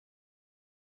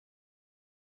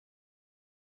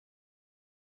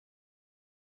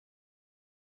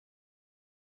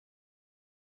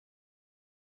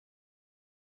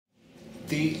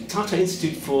The Tata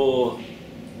Institute for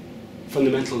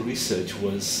Fundamental Research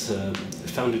was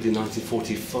founded in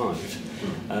 1945.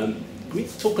 Can we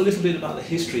talk a little bit about the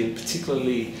history, and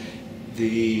particularly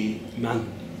the man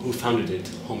who founded it,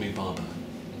 Homi Bhabha?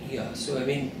 Yeah, so I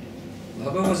mean,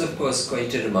 Bhabha was of course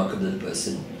quite a remarkable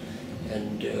person,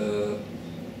 and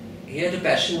he had a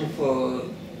passion for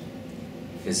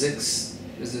physics.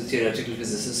 He was a theoretical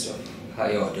physicist of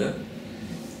high order,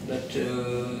 but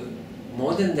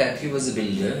more than that, he was a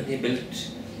builder. He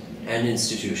built an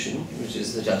institution, which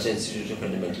is the Tata Institute of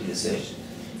Fundamental Research,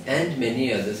 and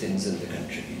many other things in the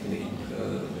country, I mean,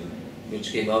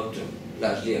 which came out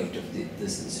largely out of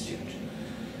this institute.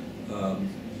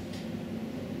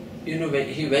 You know, when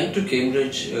he went to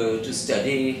Cambridge to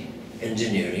study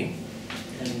engineering,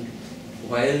 and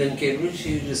while in Cambridge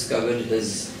he discovered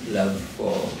his love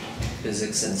for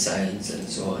physics and science and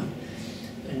so on.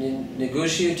 And he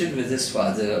negotiated with his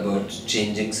father about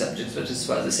changing subjects, but his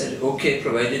father said, okay,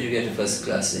 provided you get a first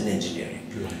class in engineering.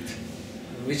 Right.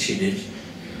 Which he did,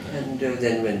 and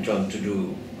then went on to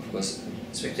do, of course,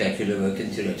 spectacular work in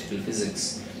theoretical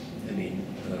physics. I mean,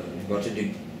 got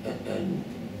a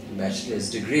bachelor's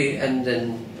degree and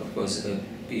then, of course, a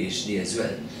PhD as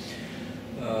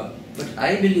well. But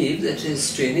I believe that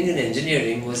his training in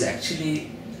engineering was actually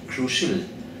crucial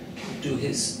to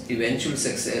his eventual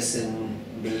success in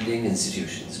building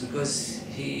institutions, because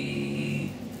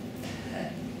he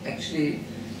actually,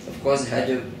 of course,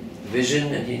 had a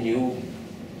vision and he knew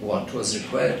what was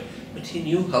required, but he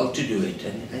knew how to do it.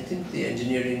 And I think the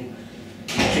engineering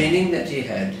training that he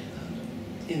had,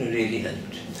 you know, really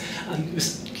helped. And it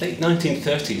was late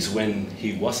 1930s when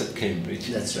he was at Cambridge.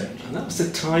 That's right. And that was the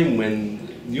time when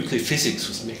nuclear physics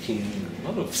was making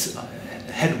a lot of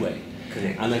headway.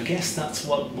 Correct. And I guess that's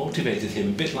what motivated him,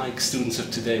 a bit like students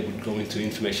of today would go into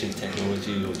information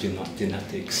technology or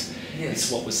genetics. Yes.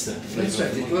 It's what was the flavor. That's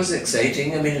right. It was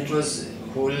exciting. I mean, it was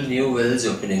whole new worlds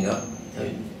opening up. I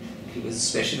mean, he was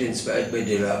especially inspired by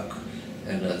Dirac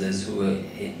and others who were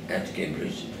at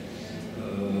Cambridge.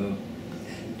 And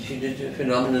he did a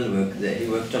phenomenal work there. He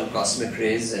worked on cosmic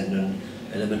rays and on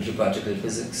elementary particle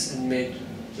physics and made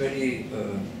very,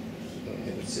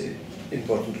 I would say,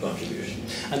 important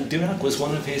contributions. And Dirac was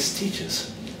one of his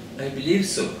teachers. I believe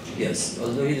so, yes.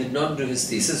 Although he did not do his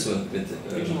thesis work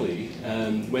with... Originally,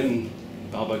 when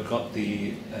Bhabha got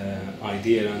the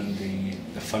idea and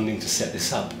the funding to set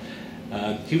this up,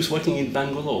 he was working in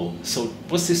Bangalore. So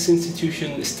was this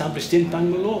institution established in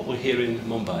Bangalore or here in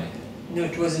Mumbai? No,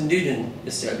 it was indeed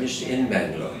established in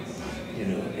Bangalore. You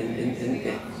know,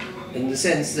 in the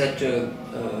sense that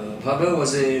Bhabha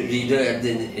was a reader at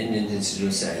the Indian Institute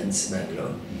of Science,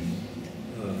 Bangalore.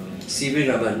 C.V.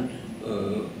 Raman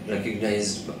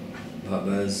recognized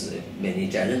Bhabha's many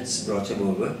talents, brought him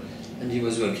over, and he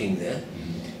was working there.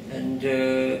 And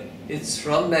it's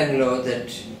from Bangalore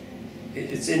that,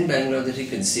 it's in Bangalore that he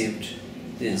conceived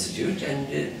the institute, and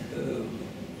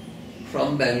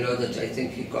from Bangalore that I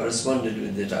think he corresponded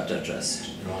with the Tata Trust.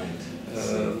 Right.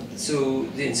 So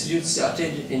the institute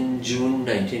started in June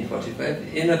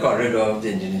 1945 in a corridor of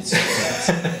the Indian Institute of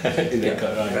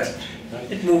Science. Right.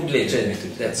 It moved later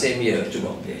that same year to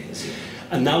Bombay.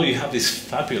 And now you have this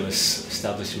fabulous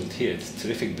establishment here, it's a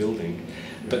terrific building.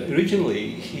 But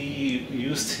originally he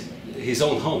used his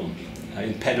own home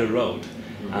in Pedder Road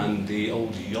and the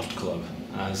old yacht club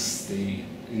as the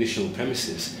initial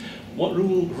premises. What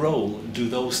role do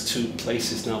those two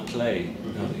places now play,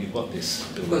 now that you've got this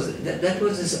building? Because that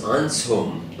was his aunt's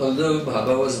home, although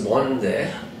Bhabha was born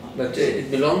there, but it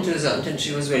belonged to his aunt and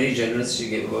she was very generous. She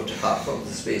gave about half of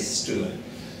the space to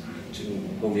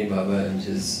Homi Bhabha and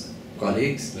his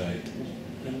colleagues, right.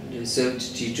 and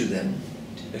served tea to them,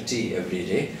 tea every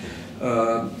day.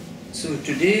 So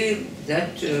today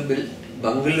that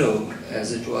bungalow,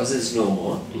 as it was, is no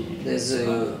more. There's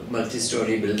a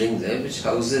multi-story building there which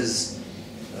houses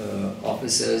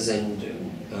officers and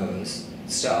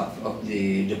staff of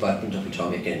the Department of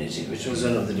Atomic Energy, which was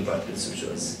one of the departments which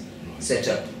was set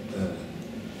up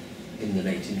in the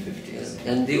 1950s.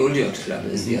 And the Old Yacht Club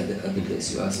is the other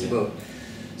place you asked about.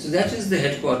 So that is the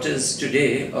headquarters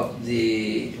today of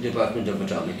the Department of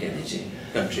Atomic Energy,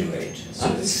 countrywide.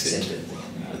 So it's centered there.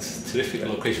 That's a terrific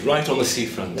location, right on the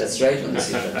seafront. That's right on the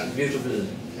seafront. Beautiful,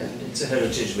 and it's a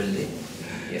heritage building.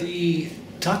 Yeah. The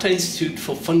Tata Institute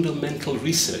for Fundamental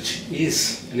Research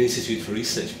is an institute for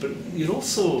research, but you're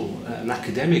also an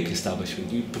academic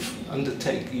establishment. You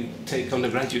take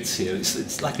undergraduates here.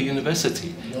 It's like a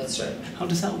university. That's right. How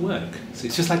does that work? So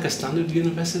it's just like a standard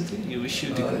university? You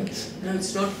issue degrees? No,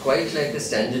 it's not quite like a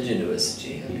standard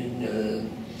university. I mean,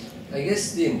 I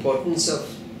guess the importance of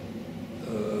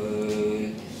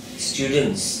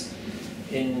students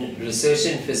in research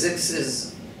in physics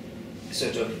is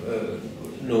sort of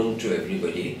known to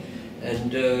everybody.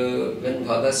 And when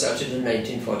Bhabha started in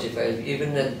 1945,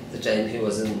 even at the time he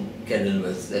was in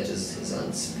Kenilworth, that is his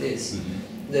aunt's place,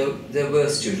 there were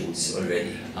students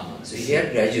already. So he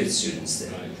had graduate students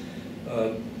there.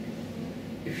 Right.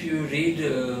 If you read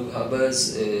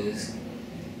Bhabha's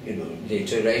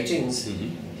later writings,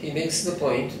 he makes the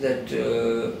point that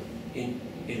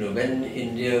when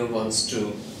India wants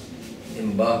to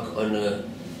embark on a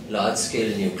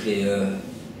large-scale nuclear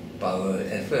power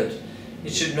effort,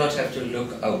 it should not have to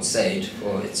look outside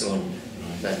for its own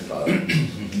manpower.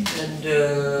 And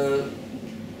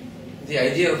the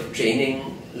idea of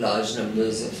training large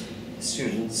numbers of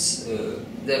students,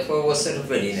 therefore, was sort of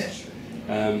very natural.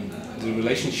 The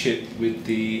relationship with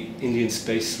the Indian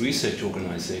Space Research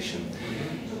Organization,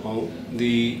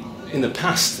 in the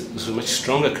past, there was a much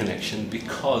stronger connection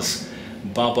because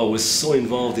Bhabha was so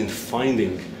involved in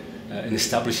finding and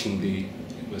establishing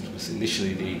what was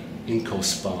initially the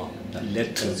INCOSPA that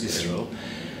led to ISRO.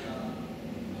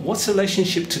 What's the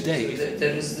relationship today? So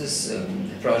there is this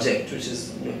project which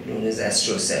is known as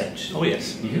AstroSat. Oh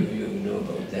yes. You know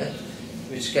about that,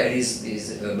 which carries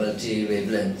these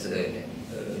multi-wavelength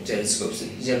telescopes,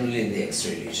 generally in the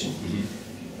X-ray region.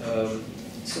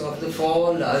 So of the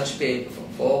four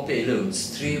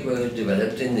payloads, 3 were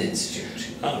developed in the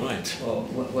institute. Ah, right.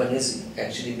 One is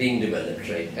actually being developed,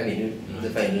 right? I mean, the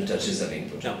final touches are being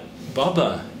put. Now,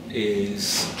 Bhabha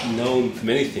is known for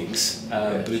many things,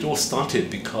 but it all started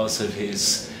because of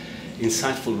his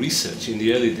insightful research in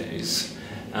the early days,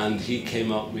 and he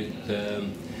came up with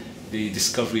the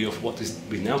discovery of what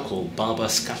we now call Bhabha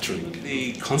scattering.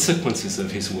 The consequences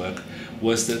of his work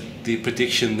was that the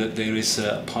prediction that there is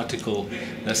a particle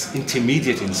that's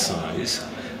intermediate in size,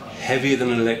 heavier than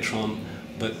an electron,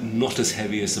 but not as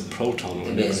heavy as a proton or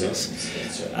whatever it is.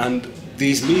 Right. And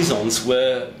these mesons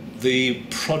were the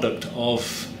product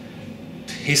of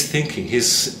his thinking,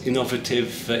 his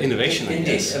innovative innovation, I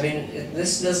guess. I mean,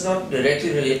 this does not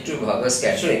directly relate to Bhabha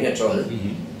scattering at all.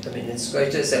 I mean, it's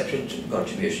quite a separate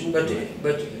contribution, but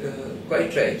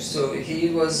quite right. So he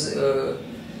was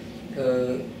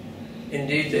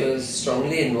indeed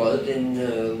strongly involved in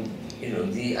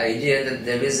the idea that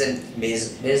there is a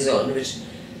meson which,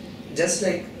 just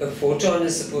like a photon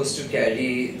is supposed to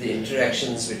carry the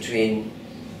interactions between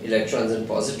electrons and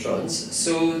positrons,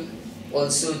 so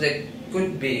also there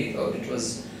could be, or it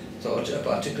was thought, a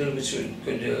particle which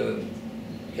could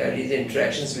carry the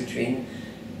interactions between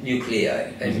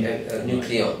nuclei and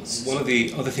nucleons. One of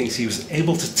the other things he was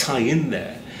able to tie in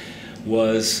there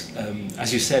was,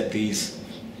 as you said, these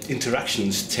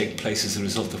interactions take place as a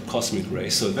result of cosmic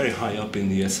rays, so very high up in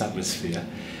the Earth's atmosphere.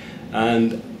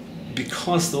 And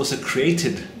because those are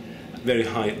created at very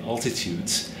high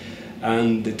altitudes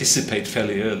and they dissipate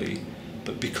fairly early,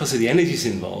 but because of the energies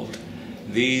involved,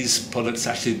 these products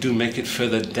actually do make it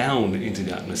further down into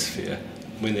the atmosphere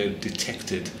when they're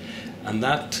detected. And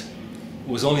that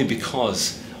was only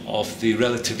because of the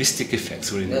relativistic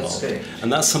effects were involved. That's correct.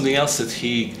 And that's something else that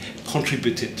he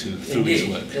contributed to through Indeed, his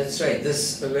work. That's right.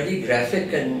 This very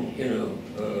graphic and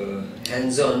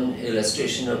hands-on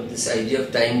illustration of this idea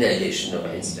of time dilation of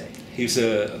Einstein. He was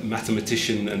a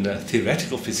mathematician and a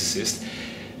theoretical physicist.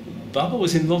 Bhabha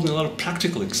was involved in a lot of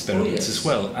practical experiments as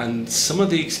well, and some of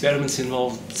the experiments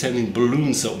involved sending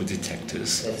balloons up with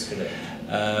detectors. That's correct.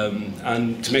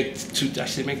 And to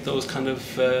actually make those kind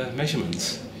of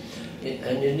measurements.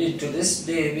 And indeed, to this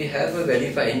day, we have a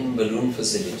very fine balloon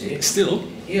facility. Still?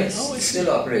 Yes, Oh, it's still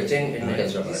operating in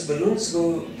Hyderabad. These These balloons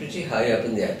go pretty high up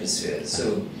in the atmosphere,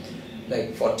 so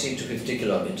like 40 to 50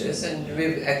 kilometers, and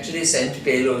we've actually sent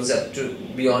payloads up to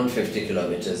beyond 50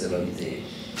 kilometers above the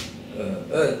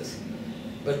Earth.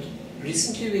 But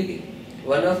recently,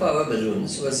 one of our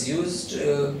balloons was used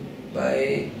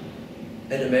by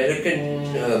an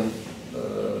American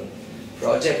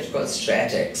project called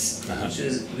StratX,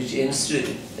 which aims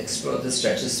to explore the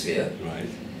stratosphere. Right.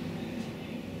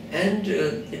 And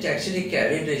it actually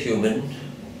carried a human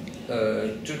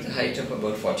to the height of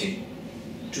about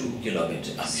 42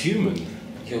 kilometers. A human?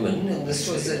 Human, and this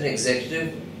was an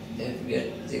executive, we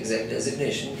had the exact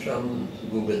designation from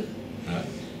Google. Right.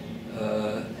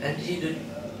 And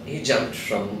he jumped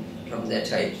from that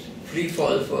height, free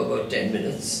fall for about 10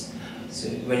 minutes. So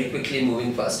very quickly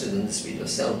moving faster than the speed of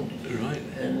sound. Right.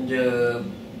 And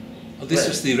this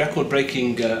was the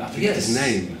record-breaking, I forget his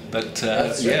name, but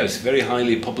it was very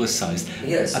highly publicized.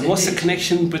 Yes. And what's the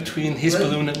connection between his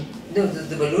balloon and... No,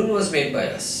 the balloon was made by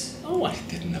us. Oh, I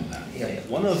didn't know that. Yeah.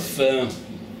 One of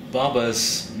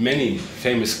Bhabha's many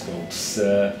famous quotes,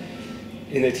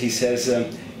 in it he says,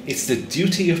 it's the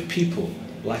duty of people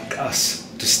like us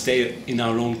to stay in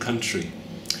our own country.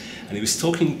 And he was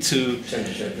talking to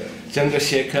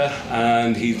Chandrasekhar,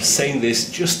 and he was saying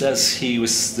this just as he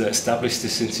was established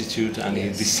this institute, and he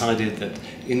decided that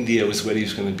India was where he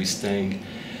was going to be staying.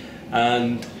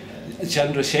 And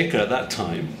Chandrasekhar at that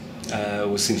time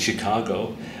was in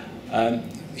Chicago.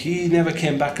 He never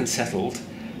came back and settled.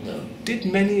 No. Did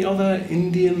many other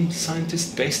Indian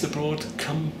scientists based abroad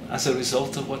come as a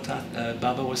result of what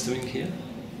Baba was doing here?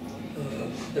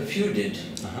 A few did,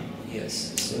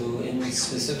 yes. So in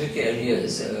specific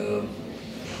areas,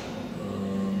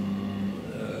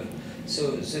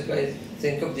 so if I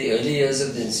think of the early years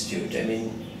of the institute, I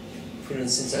mean, for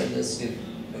instance, I'll just give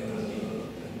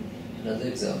another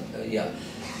example.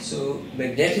 So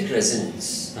magnetic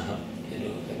resonance. You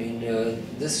know, I mean,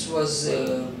 this was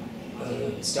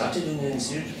started in the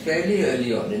institute fairly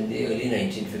early on, in the early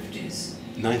 1950s.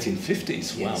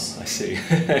 1950s? Wow, Yes. I see.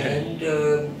 And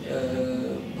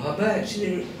Baba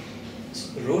actually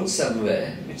wrote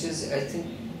somewhere, which is, I think,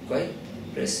 quite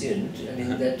prescient. I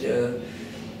mean, that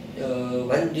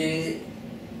one day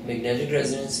magnetic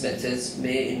resonance methods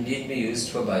may indeed be used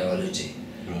for biology.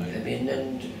 Right. I mean,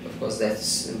 and of course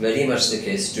that's very much the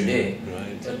case today.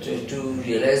 Right. But to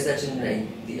realize that in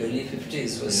the early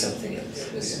 50s was something else.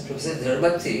 Professor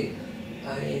Dharmati,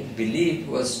 I believe,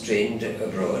 was trained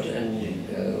abroad and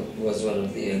was one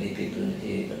of the early people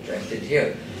he attracted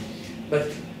here.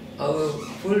 But our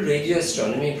full radio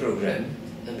astronomy program,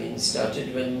 I mean,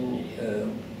 started when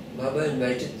Baba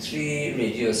invited 3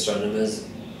 radio astronomers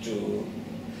to,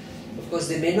 of course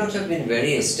they may not have been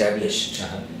very established,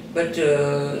 but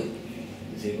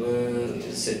they were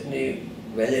certainly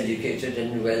well educated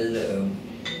and well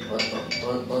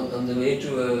on the way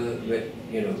to a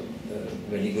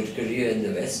very good career in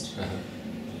the West.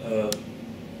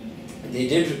 They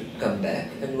did come back,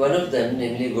 and one of them,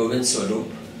 namely Govind Swarup,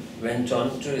 went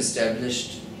on to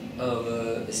establish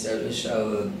our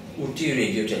Uti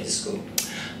radio telescope,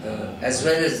 as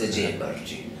well as the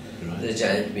JMRT, the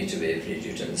giant meter wave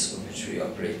radio telescope, which we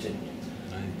operate in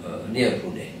near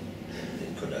Pune,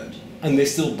 in Konad. And they're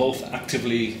still both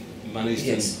actively managed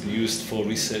Yes. and used for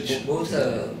research? Both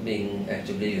are being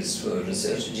actively used for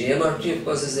research. GMRT, of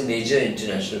course, is a major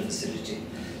international facility.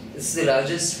 It's the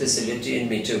largest facility in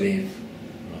meter wave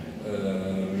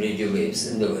radio waves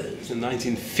in the world. In the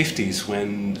 1950s,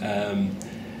 when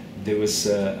there was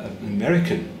an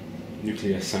American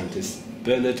nuclear scientist,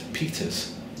 Bernard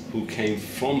Peters, who came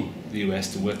from the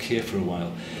US to work here for a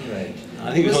while. Right.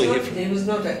 I think he was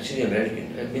not actually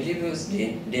American. I believe he was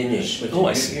Danish. But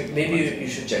I see. Maybe you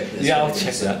should check this. Yeah, I'll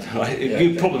check that. Right.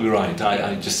 You're probably right.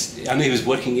 I know he was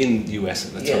working in the US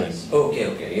at the time. Yes.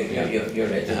 Okay. You're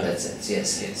right in that sense.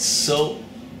 Yes. So,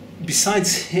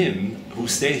 besides him, who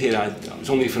stayed here, it was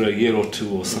only for a year or two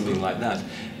or something like that,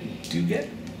 do you get,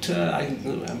 I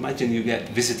imagine you get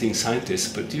visiting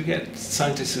scientists, but do you get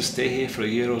scientists who stay here for a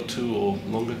year or two or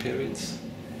longer periods?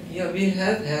 Yeah, we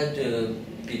have had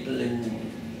people in,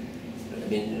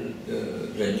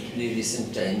 relatively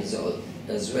recent times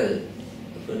as well.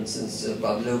 For instance,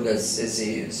 Pablo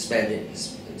Garcesi,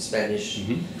 Spanish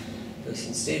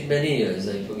person, stayed many years.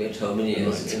 I forget how many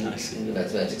years in the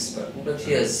mathematics department, but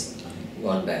he has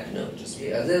gone back now. Just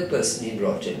the other person he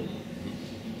brought in,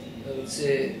 I would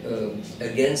say,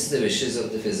 against the wishes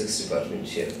of the physics department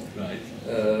here,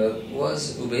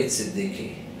 was Ubaid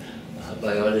Siddiqui, a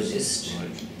biologist.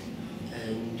 Right.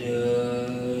 And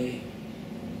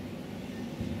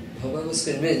Baba was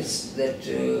convinced that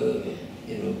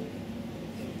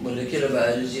molecular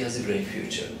biology has a great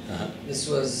future. This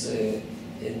was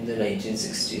in the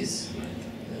 1960s.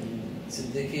 And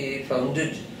Siddiqui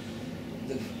founded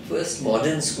the first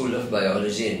modern school of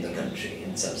biology in the country,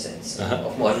 in some sense,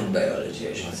 of modern biology,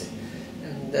 I should say.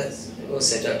 And that was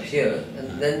set up here,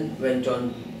 and then went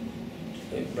on,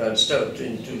 branched out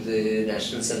into the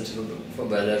National Center for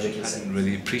Biological Science. I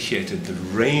really appreciated the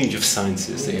range of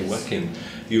sciences that you work in.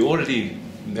 You already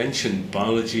mentioned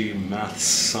biology, maths,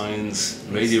 science,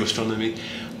 radio astronomy.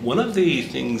 One of the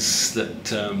things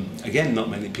that, again, not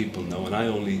many people know, and I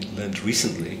only learned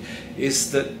recently,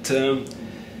 is that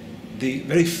the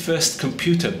very first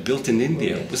computer built in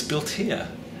India was built here.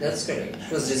 That's correct.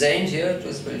 It was designed here, it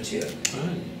was built here.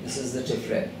 Right. This is the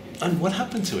TIFRAC. And what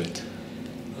happened to it?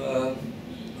 Well,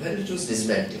 it was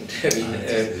dismantled,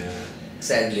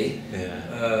 sadly.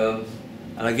 Yeah.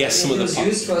 And I guess some of the... It was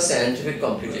used for scientific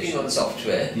computation on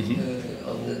software.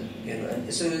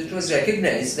 And so it was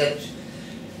recognized that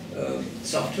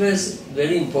software is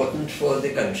very important for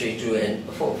the country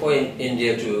for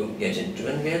India to get into.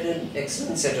 And we had an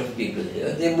excellent set of people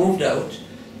here. They moved out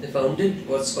They founded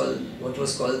what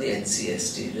was called the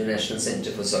NCST, the National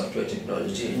Center for Software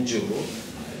Technology in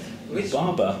Juhu.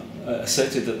 Barber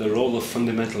asserted that the role of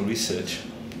fundamental research,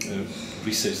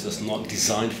 research that's not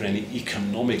designed for any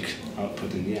economic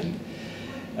output in the end,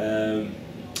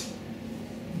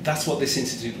 that's what this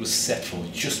institute was set for,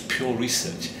 just pure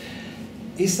research.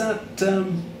 Is that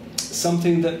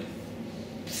something that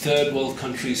third world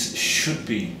countries should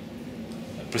be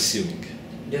pursuing?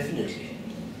 Definitely.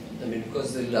 I mean,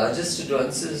 because the largest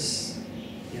advances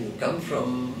come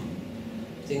from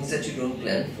things that you don't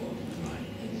plan for.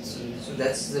 Right. So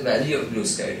that's the value of blue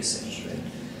sky research, right?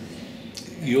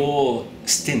 Your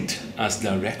stint as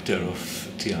director of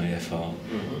TIFR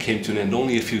came to an end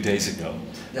only a few days ago,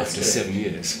 That's after correct. 7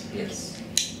 years. Yes.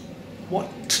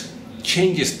 What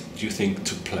changes do you think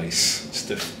took place? Just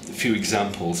a few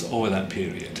examples over that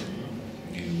period.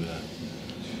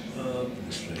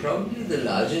 Probably the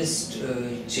largest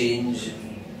change,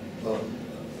 or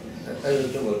I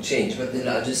don't know about change, but the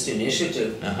largest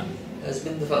initiative has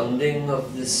been the founding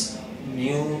of this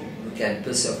new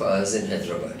campus of ours in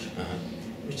Hyderabad,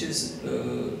 which is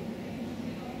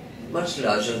much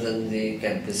larger than the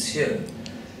campus here.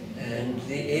 And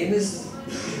the aim is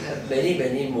to have many,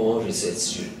 many more research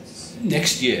students.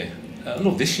 Next year,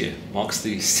 this year, marks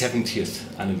the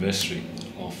 70th anniversary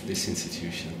of this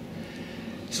institution.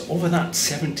 So over that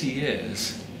 70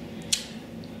 years,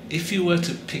 if you were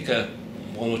to pick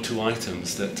one or two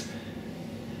items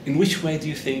in which way do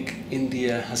you think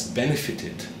India has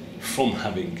benefited from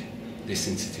having this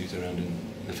institute around in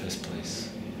the first place?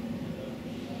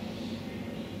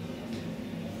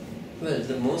 Well,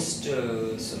 the most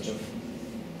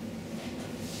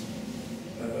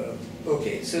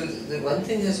okay, so the one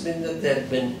thing has been that there have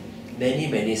been many,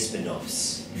 many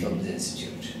spin-offs from the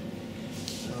institute.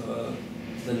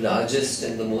 The largest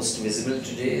and the most visible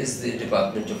today is the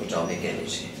Department of Atomic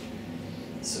Energy.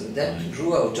 So that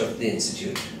grew out of the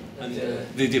institute. And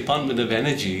the Department of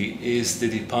Energy is the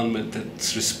department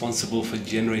that's responsible for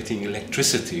generating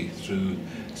electricity through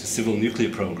the civil nuclear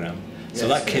program. So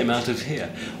that came out of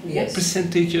here. Yes. What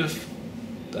percentage of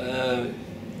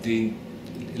the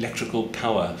electrical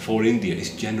power for India is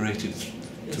generated through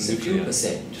nuclear? It's a few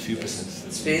percent. A few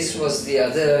percent. Space was the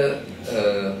other.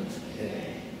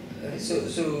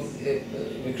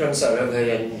 Vikram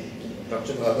Sarabhai and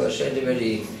Dr. Bhabha shared a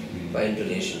very fine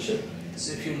relationship.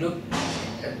 So if you look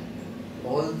at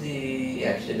all the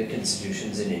academic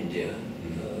institutions in India,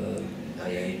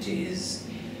 IITs,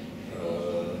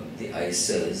 the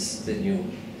ISAs, the new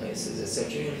ISAs,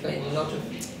 etc., you'll find a lot of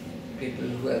people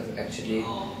who have actually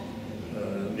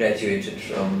graduated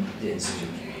from the institute.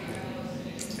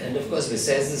 And of course,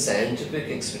 besides the scientific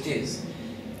expertise,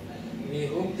 we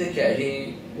hope they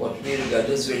carry what we regard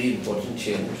as very important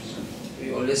here.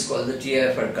 We always call the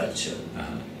TIFR culture.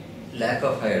 Lack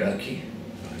of hierarchy,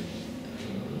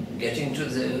 getting to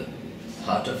the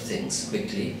heart of things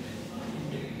quickly,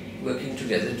 working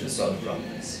together to solve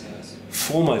problems.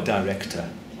 Former director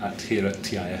here at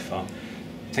TIFR,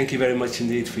 thank you very much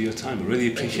indeed for your time. I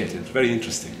really appreciate it. Very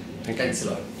interesting. Thank you. Thanks a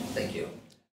lot. Thank you.